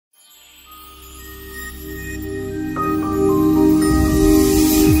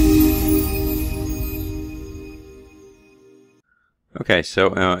Okay,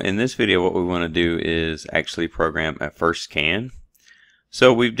 so in this video what we want to do is actually program a first scan.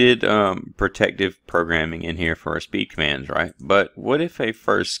 So we did protective programming in here for our speed commands, right? But what if a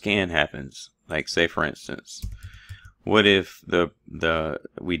first scan happens? Like, say for instance, what if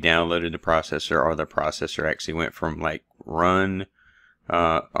we downloaded the processor, or the processor actually went from like run,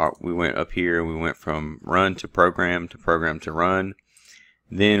 we went up here, we went from run to program to run.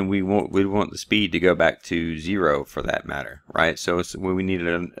 Then we want the speed to go back to 0 for that matter, right? So we need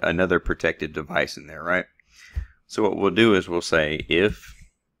another protected device in there, right? So what we'll do is we'll say if.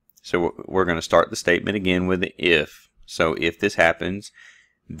 So we're going to start the statement again with the if. So if this happens,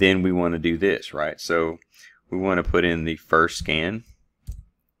 then we want to do this, right? So we want to put in the first scan.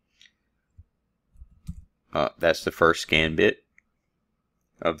 That's the first scan bit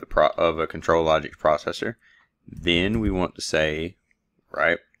of a control logic processor. Then we want to say,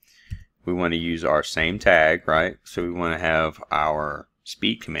 right, we want to use our same tag, right? So we want to have our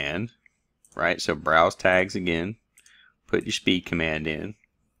speed command, right? So browse tags again, put your speed command in,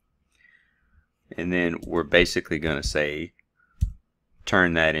 and then we're basically going to say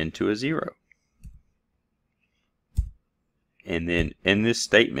turn that into a 0. And then in this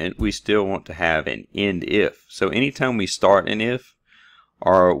statement we still want to have an end if. So anytime we start an if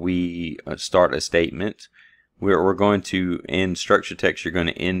or we start a statement, we're going to, in structure text, you're going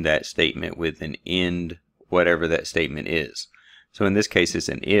to end that statement with an end whatever that statement is. So in this case it's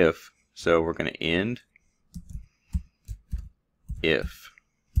an if, so we're going to end if,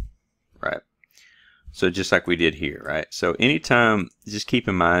 right? So just like we did here, right? So anytime, just keep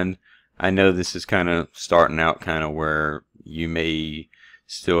in mind, I know this is kind of starting out kind of where you may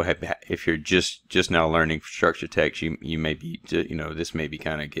still have, if you're just now learning structure text, you may be, this may be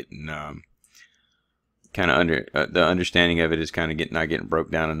kind of getting the understanding of it is kind of not getting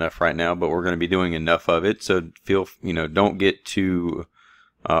broke down enough right now, but we're going to be doing enough of it, so don't get too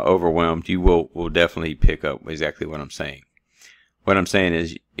overwhelmed. You will definitely pick up exactly what I'm saying. What I'm saying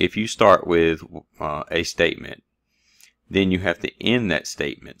is, if you start with a statement, then you have to end that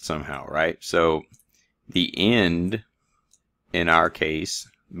statement somehow, right? So the end, in our case,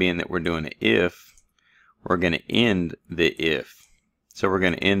 being that we're doing an if, we're going to end the if. So we're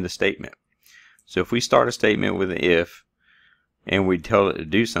going to end the statement. So if we start a statement with an if and we tell it to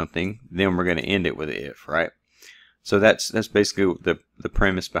do something, then we're going to end it with an if, right? So that's basically the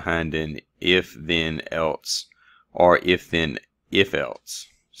premise behind an if then else, or if then if else.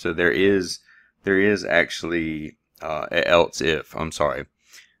 So there is actually else if. I'm sorry.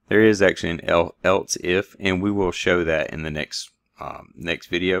 There is actually an else if, and we will show that in the next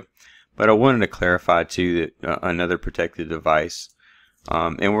video. But I wanted to clarify too that another protected device.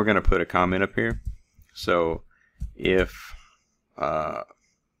 And we're going to put a comment up here. So if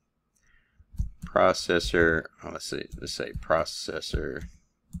processor, let's say processor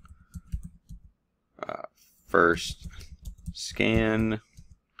first scan,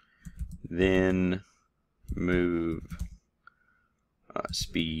 then move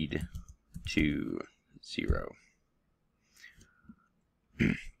speed to 0.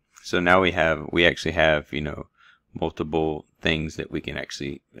 So now we actually have multiple things that we can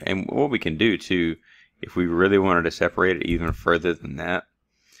actually, and what we can do too, if we really wanted to separate it even further than that,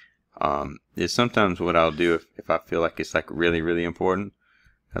 is sometimes what I'll do if I feel like it's like really important,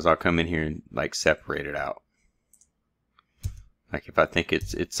 is I'll come in here and like separate it out. Like if I think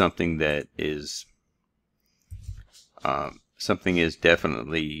it's something that is something is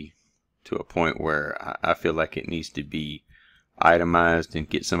definitely to a point where I feel like it needs to be itemized and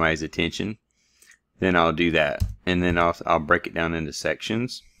get somebody's attention, then I'll do that, and then I'll break it down into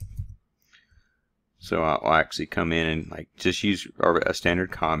sections. So I'll actually come in and like just use a standard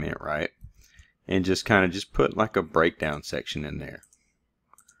comment, right, and just kind of just put like a breakdown section in there.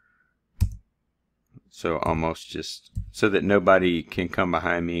 So almost just so that nobody can come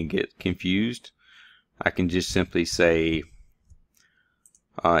behind me and get confused, I can just simply say,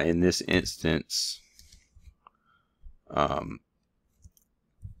 in this instance,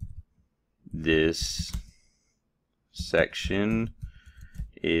 this section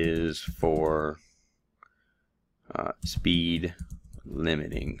is for speed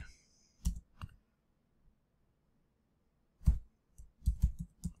limiting.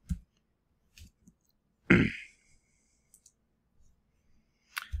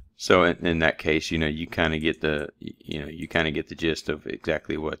 So in that case, you kind of get the gist of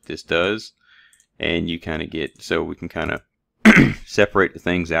exactly what this does, and you kind of get, so we can kind of separate the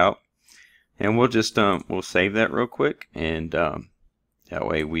things out, and we'll just we'll save that real quick, and that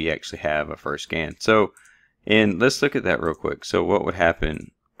way we actually have a first scan. So, and let's look at that real quick. So what would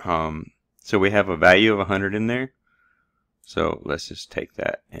happen? So we have a value of 100 in there. So let's just take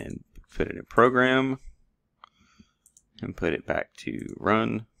that and put it in program and put it back to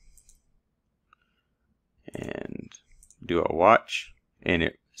run and do a watch,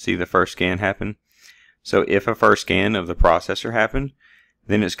 and see the first scan happen. So if a first scan of the processor happened,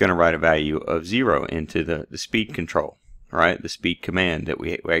 then it's going to write a value of 0 into the speed control, right? The speed command that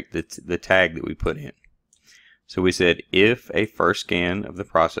the tag that we put in. So we said if a first scan of the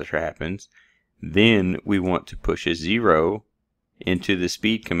processor happens, then we want to push a 0 into the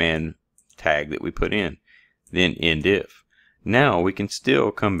speed command tag that we put in, then end if. Now we can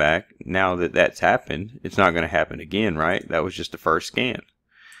still come back. Now that that's happened, it's not going to happen again, right? That was just the first scan.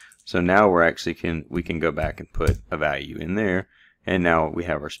 So now we're actually we can go back and put a value in there, and now we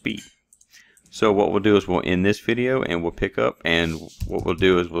have our speed. So what we'll do is we'll end this video and we'll pick up, and what we'll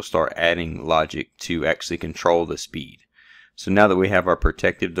do is we'll start adding logic to actually control the speed. So now that we have our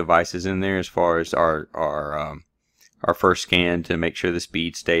protective devices in there, as far as our first scan to make sure the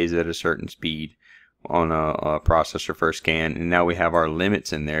speed stays at a certain speed on a processor first scan, and now we have our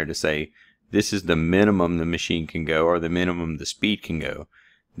limits in there to say this is the minimum the machine can go, or the minimum the speed can go.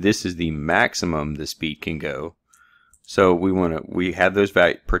 This is the maximum the speed can go. So we have those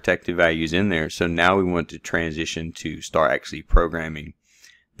protective values in there. So now we want to transition to start actually programming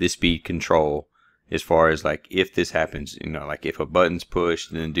the speed control, as far as like if this happens, like if a button's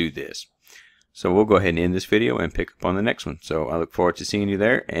pushed, then do this. So we'll go ahead and end this video and pick up on the next one. So I look forward to seeing you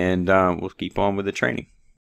there, and we'll keep on with the training.